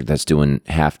school district that's doing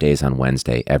half days on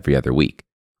Wednesday every other week,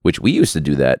 which we used to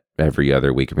do that every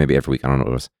other week or maybe every week. I don't know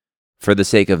what it was, for the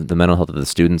sake of the mental health of the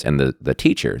students and the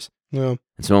teachers. Yeah.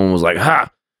 And someone was like,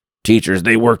 teachers,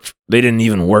 they didn't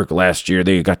even work last year.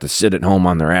 They got to sit at home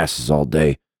on their asses all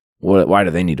day. Why do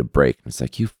they need a break? And it's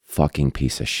like, you fucking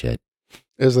piece of shit.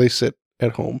 As they sit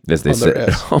at home. As they sit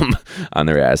at home on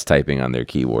their ass, typing on their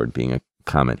keyboard, being a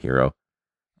comment hero.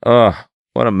 Ugh,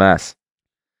 what a mess.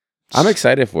 I'm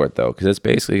excited for it, though, because it's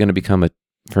basically going to become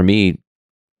for me,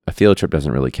 a field trip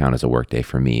doesn't really count as a work day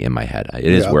for me in my head. It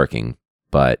is working,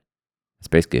 but it's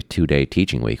basically a 2-day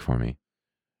teaching week for me.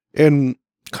 And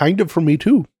kind of for me,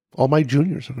 too. All my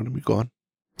juniors are going to be gone.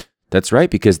 That's right,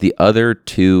 because the other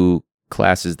 2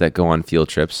 classes that go on field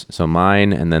trips, so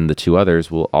mine and then the 2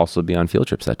 others, will also be on field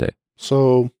trips that day.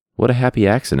 So... what a happy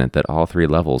accident that all 3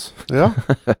 levels. Yeah.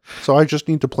 So I just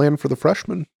need to plan for the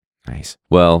freshmen. Nice.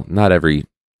 Well, not every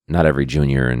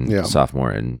junior and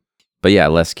sophomore, but yeah,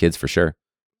 less kids for sure.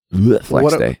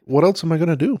 Flex day. What else am I going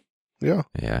to do? Yeah.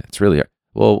 Yeah, it's really,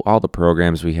 well, all the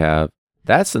programs we have.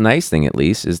 That's the nice thing, at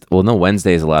least, is, no,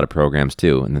 Wednesday is a lot of programs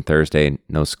too. And then Thursday,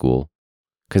 no school.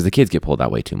 Because the kids get pulled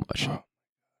out way too much.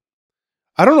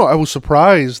 I don't know. I was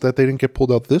surprised that they didn't get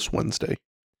pulled out this Wednesday.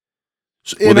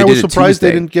 And I was surprised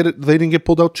they didn't get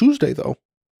pulled out Tuesday, though.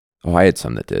 Oh, I had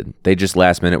some that did. They just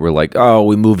last minute were like, "Oh,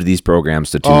 we moved these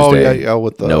programs to Tuesday." Oh, yeah,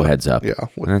 with the no heads up. Yeah,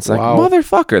 and it's like,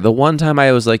 motherfucker. The one time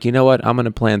I was like, you know what? I'm going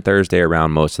to plan Thursday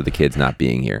around most of the kids not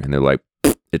being here, and they're like,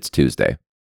 "It's Tuesday."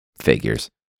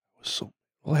 Figures. So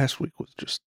last week was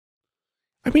just.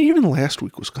 Even last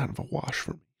week was kind of a wash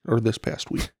for me, or this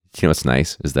past week. You know what's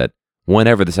nice is that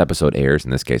whenever this episode airs, in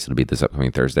this case, it'll be this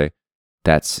upcoming Thursday.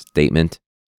 That statement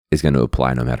is going to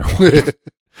apply no matter what.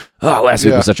 Last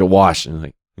week was such a wash. And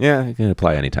like, yeah, it can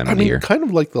apply anytime of the year. Kind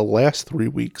of like the last 3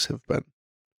 weeks have been.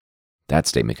 That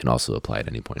statement can also apply at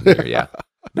any point in the year, yeah.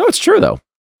 No, it's true, though.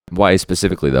 Why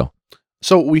specifically, though?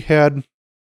 So we had,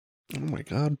 oh my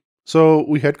God. So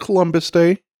we had Columbus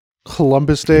Day,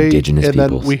 Indigenous and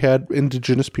Peoples. then we had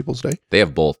Indigenous Peoples Day. They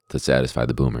have both to satisfy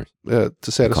the boomers. To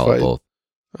satisfy both.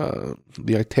 The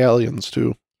Italians,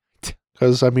 too.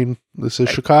 Because, this is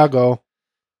Chicago.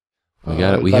 We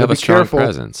got it. We have a strong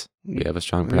presence. We have a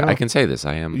strong presence. I can say this.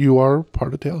 I am. You are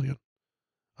part Italian.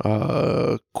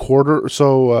 quarter.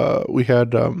 So we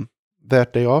had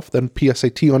that day off, then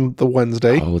PSAT on the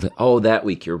Wednesday. That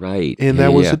week. You're right. And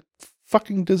that was a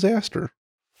fucking disaster.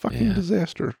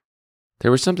 Disaster. There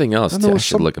was something else. And there I was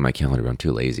should look at my calendar, but I'm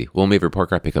too lazy. Well, maybe report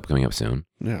card pickup coming up soon.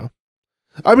 Yeah.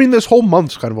 I mean, this whole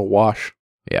month's kind of a wash.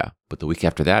 Yeah. But the week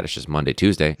after that, it's just Monday,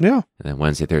 Tuesday. Yeah. And then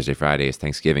Wednesday, Thursday, Friday is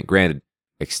Thanksgiving. Granted,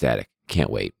 ecstatic.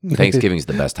 Can't wait. Thanksgiving's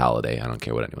the best holiday. I don't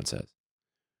care what anyone says.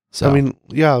 So I mean,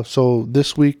 yeah. So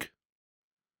this week,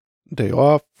 day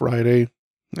off, Friday,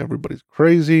 everybody's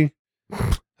crazy.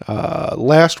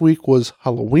 Last week was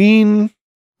Halloween.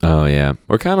 Oh, yeah.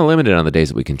 We're kind of limited on the days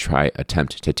that we can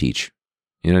attempt to teach.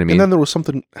 You know what I mean? And then there was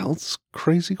something else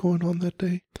crazy going on that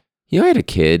day I had a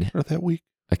kid or that week.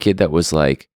 that was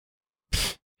like,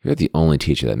 you're the only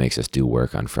teacher that makes us do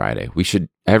work on Friday.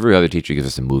 Every other teacher gives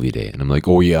us a movie day. And I'm like,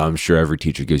 oh, yeah, I'm sure every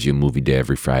teacher gives you a movie day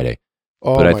every Friday.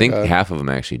 Oh, but I my think God. half of them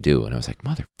actually do. And I was like,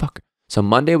 motherfucker. So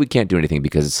Monday, we can't do anything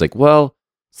because it's like, well,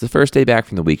 it's the first day back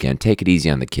from the weekend. Take it easy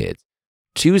on the kids.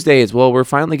 Tuesday is, well, we're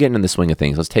finally getting in the swing of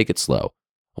things. Let's take it slow.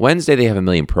 Wednesday, they have a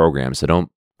million programs, so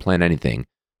don't plan anything.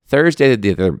 Thursday,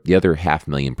 the other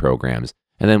 500,000 programs.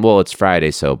 And then, well, it's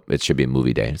Friday, so it should be a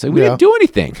movie day. It's like, we didn't do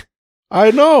anything.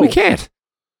 I know. We can't.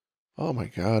 Oh, my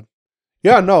God.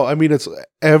 Yeah, no, I mean, it's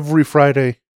every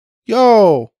Friday.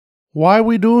 Yo, why are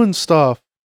we doing stuff?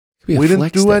 We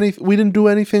didn't do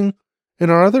anything in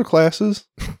our other classes.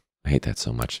 I hate that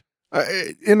so much.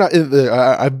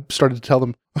 I started to tell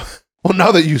them, well,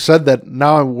 now that you said that,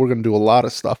 now we're going to do a lot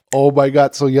of stuff. Oh, my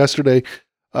God. So yesterday,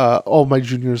 all my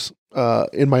juniors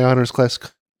in my honors class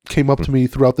came up to me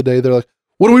throughout the day. They're like,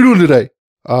 what are we doing today?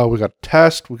 We got a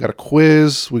test. We got a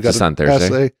quiz. We got on an Thursday?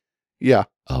 essay. Yeah.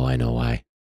 Oh, I know why.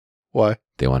 Why?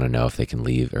 They want to know if they can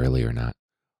leave early or not.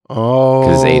 Oh.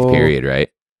 Because it's 8th period, right?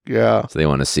 Yeah. So they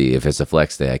want to see if it's a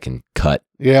flex day, I can cut.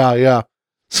 Yeah.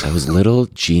 Those little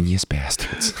genius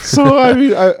bastards. So I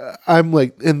mean, I'm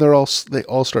like, and they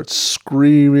all start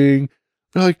screaming.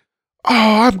 They're like,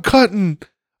 "Oh, I'm cutting.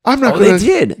 I'm not going to."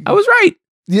 They did. I was right.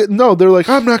 Yeah, no, they're like,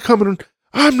 "I'm not coming.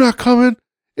 I'm not coming."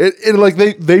 And like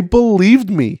they believed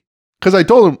me because I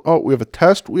told them, "Oh, we have a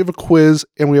test, we have a quiz,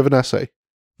 and we have an essay."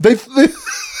 They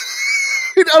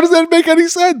how does that make any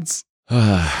sense?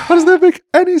 How does that make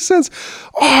any sense?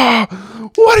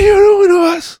 Oh, what are you doing to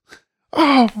us?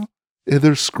 Oh, and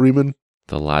they're screaming.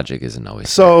 The logic isn't always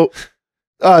So,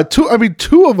 two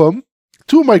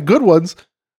of my good ones,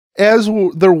 as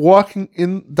they're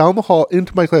walking down the hall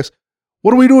into my class,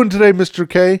 what are we doing today, Mr.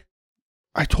 K?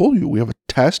 I told you we have a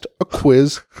test, a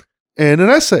quiz, and an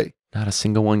essay. Not a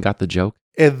single one got the joke.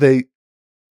 And they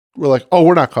were like, oh,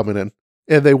 we're not coming in.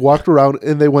 And they walked around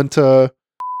and they went to...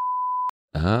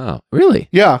 Oh, really?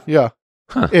 Yeah.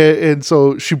 Huh. And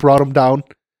so she brought him down.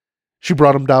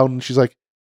 And she's like,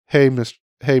 hey,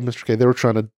 Mr. K, they were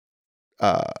trying to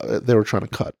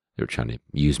cut. They were trying to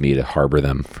use me to harbor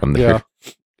them from there.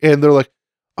 Yeah. And they're like,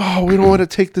 oh, we don't want to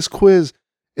take this quiz.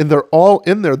 And they're all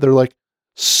in there. They're like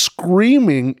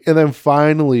screaming. And then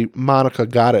finally, Monica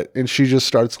got it. And she just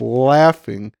starts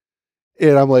laughing.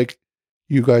 And I'm like,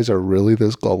 you guys are really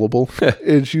this gullible?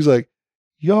 And she's like,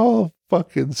 y'all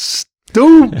fucking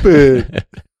stupid.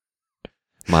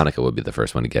 Monica would be the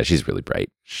first one to get it. She's really bright.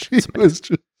 She's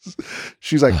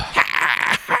like,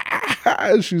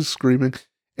 she's screaming.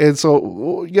 And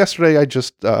so yesterday I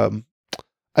just, I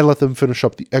let them finish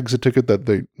up the exit ticket that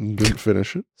they didn't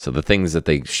finish it. So the things that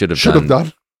they should have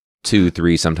done 2,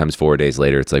 3, sometimes 4 days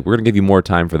later, it's like, we're going to give you more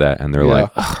time for that. And they're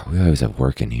like, oh, we always have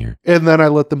work in here. And then I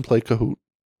let them play Kahoot.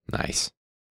 Nice.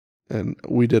 And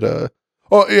we did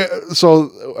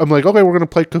so I'm like, okay, we're going to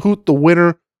play Kahoot. The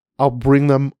winner, I'll bring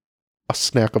them a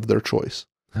snack of their choice.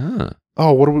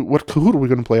 Oh, what Kahoot are we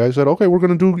going to play? I said, okay, we're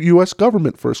going to do U.S.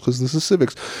 government first because this is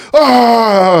civics.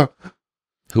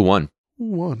 Who won? Who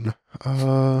won?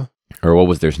 Or what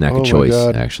was their snack of choice,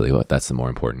 God. Actually? That's the more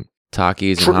important.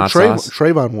 Takis and hot sauce?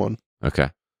 Trayvon won. Okay.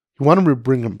 He wanted me to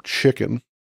bring him chicken.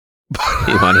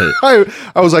 He wanted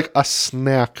I was like, a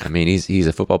snack. I mean, he's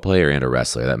a football player and a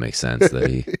wrestler. That makes sense.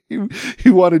 That he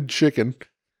wanted chicken.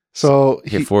 So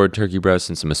he had 4 turkey breasts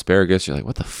and some asparagus. You're like,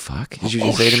 what the fuck did you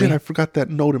just say to me? I forgot that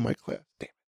note in my class. Damn.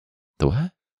 The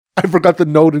what? I forgot the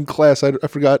note in class. I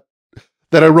forgot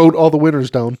that I wrote all the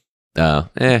winners down. Oh,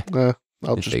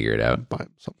 I'll just figure it out. Buy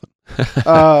him something.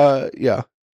 Yeah.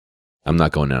 I'm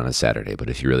not going in on a Saturday, but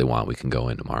if you really want, we can go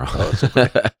in tomorrow.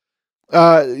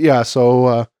 Yeah.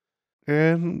 So,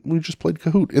 and we just played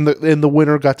Kahoot, and the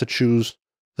winner got to choose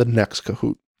the next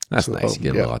Kahoot. That's nice. You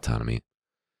get a little autonomy.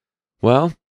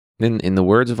 Well, in the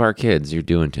words of our kids, you're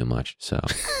doing too much. So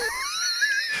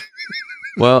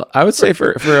Well, I would say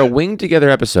for a Wing Together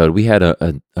episode, we had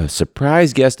a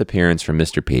surprise guest appearance from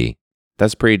Mr. P.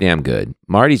 That's pretty damn good.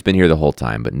 Marty's been here the whole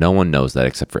time, but no one knows that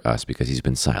except for us because he's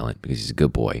been silent, because he's a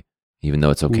good boy, even though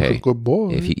it's okay. He's a good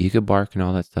boy. If he could bark and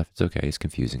all that stuff, it's okay. It's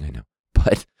confusing, I know.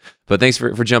 But thanks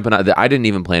for jumping on. I didn't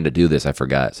even plan to do this. I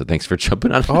forgot. So thanks for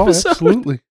jumping on. Oh, episode.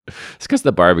 absolutely. It's because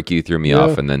the barbecue threw me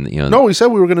off, and then No, we said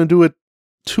we were going to do it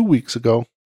 2 weeks ago,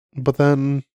 but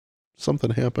then something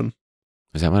happened.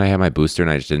 Was that when I had my booster and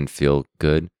I just didn't feel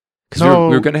good? Because No,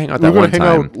 we were going to hang out we that were one going to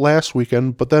hang time, out last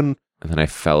weekend, but then and then I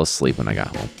fell asleep when I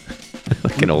got home,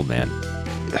 like an old man.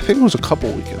 I think it was a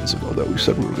couple weekends ago that we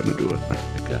said we were going to do it.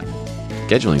 God.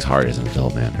 Scheduling's hard as an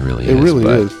adult, man. It really is. It really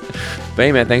is. But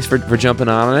hey, man, thanks for jumping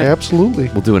on it. Absolutely.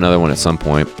 We'll do another one at some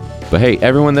point. But hey,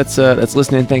 everyone that's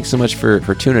listening, thanks so much for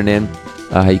tuning in.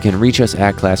 You can reach us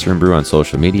at Classroom Brew on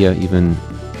social media, even,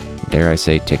 dare I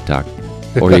say, TikTok.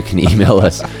 Or you can email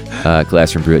us,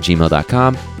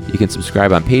 classroombrew@gmail.com. You can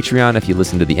subscribe on Patreon. If you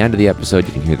listen to the end of the episode,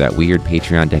 you can hear that weird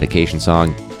Patreon dedication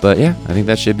song. But yeah, I think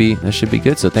that should be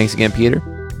good. So thanks again, Peter.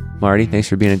 Marty, thanks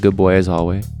for being a good boy as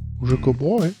always. You're a good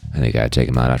boy. I think I gotta take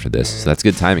him out after this. So that's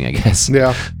good timing, I guess.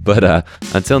 Yeah. But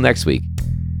until next week,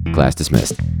 class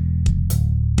dismissed.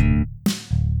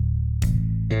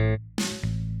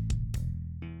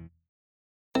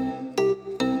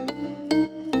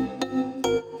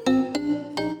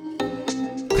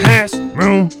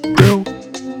 Classroom Brew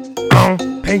on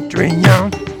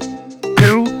Patreon.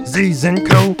 Koozies and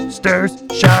coasters,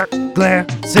 shot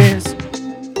glasses,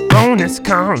 bonus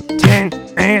content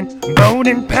and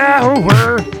voting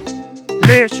power.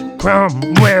 Lish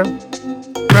Cromwell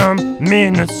from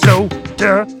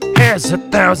Minnesota has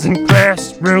 1,000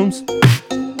 classrooms.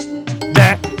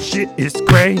 That shit is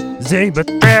crazy, but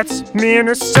that's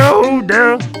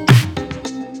Minnesota.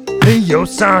 Leo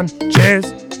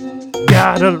Sanchez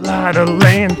got a lot of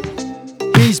land.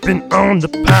 He's been on the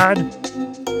pod.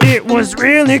 It was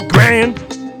really grand.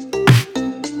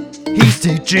 He's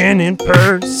teaching in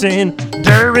person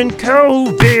during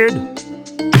COVID.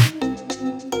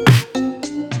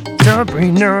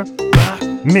 Sabrina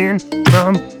Bachman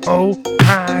from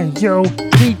Ohio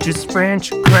teaches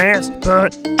French class,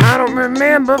 but I don't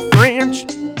remember French.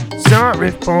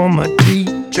 Sorry for my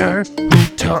teacher who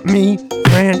taught me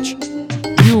French.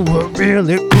 You were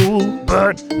really cool,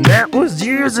 but that was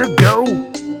years ago.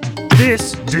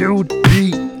 This dude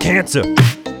beat cancer,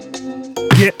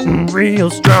 getting real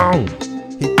strong.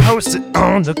 He posts it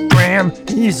on the gram,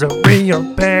 he's a real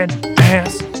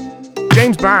badass.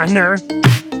 James Biner,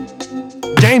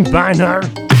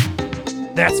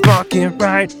 that's fucking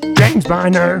right, James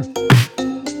Biner.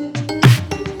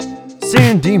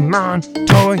 Cindy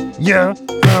Montoya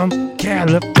from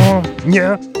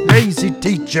California, Lazy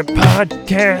Teacher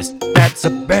Podcast, that's a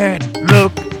bad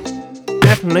look.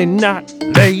 Definitely not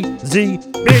lazy,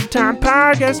 big time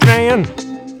podcast fan.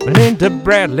 Melinda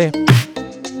Bradley,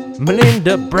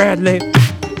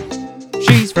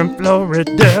 she's from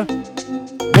Florida,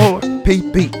 wore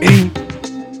PPE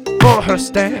for her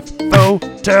staff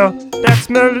photo. That's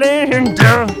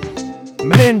Melinda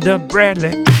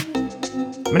Bradley.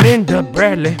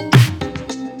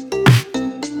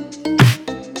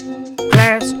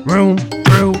 Classroom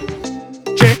Brew,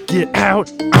 check it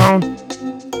out on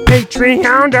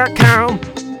patreon.com.